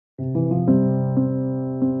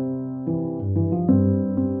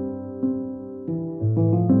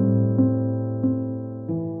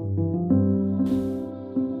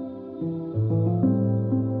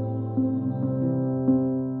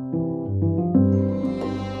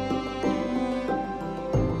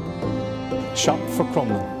Shop for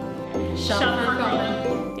Crumlin. Shop for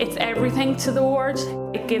Crumlin. It's everything to the ward.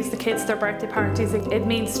 It gives the kids their birthday parties. It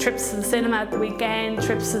means trips to the cinema at the weekend,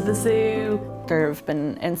 trips to the zoo. There have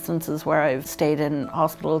been instances where I've stayed in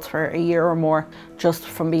hospitals for a year or more just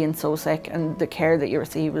from being so sick, and the care that you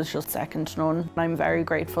receive is just second to none. I'm very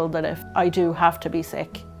grateful that if I do have to be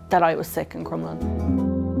sick, that I was sick in Crumlin.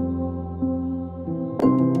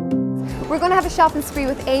 We're going to have a shopping spree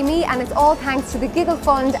with Amy, and it's all thanks to the Giggle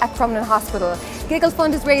Fund at Crumlin Hospital. Giggle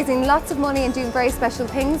Fund is raising lots of money and doing very special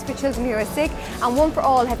things for children who are sick, and One for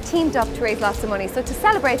All have teamed up to raise lots of money. So to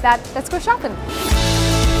celebrate that, let's go shopping.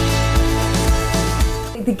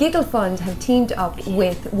 The Giggle Fund have teamed up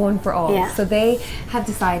with One for All, so they have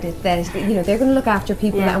decided that they're going to look after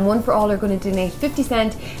people, and One for All are going to donate 50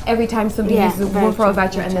 cents every time somebody uses a One for All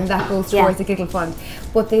voucher, and then that goes towards the Giggle Fund.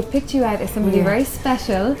 But they've picked you out as somebody very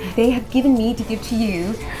special. They have given me to give to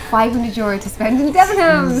you €500 to spend in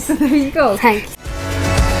Debenhams. So there you go. Thanks.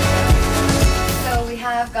 So we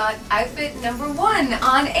have got outfit number 1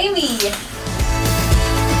 on Amy.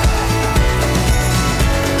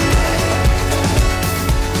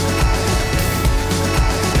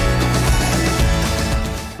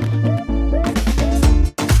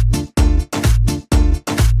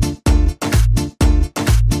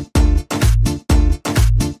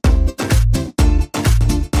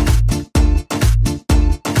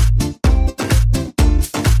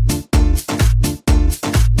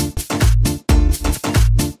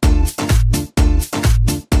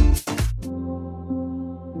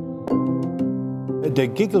 The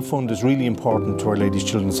Giggle Fund is really important to Our Lady's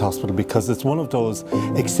Children's Hospital because it's one of those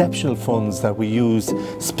exceptional funds that we use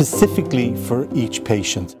specifically for each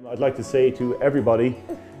patient. I'd like to say to everybody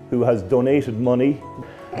who has donated money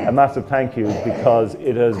a massive thank you, because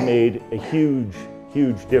it has made a huge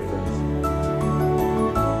difference.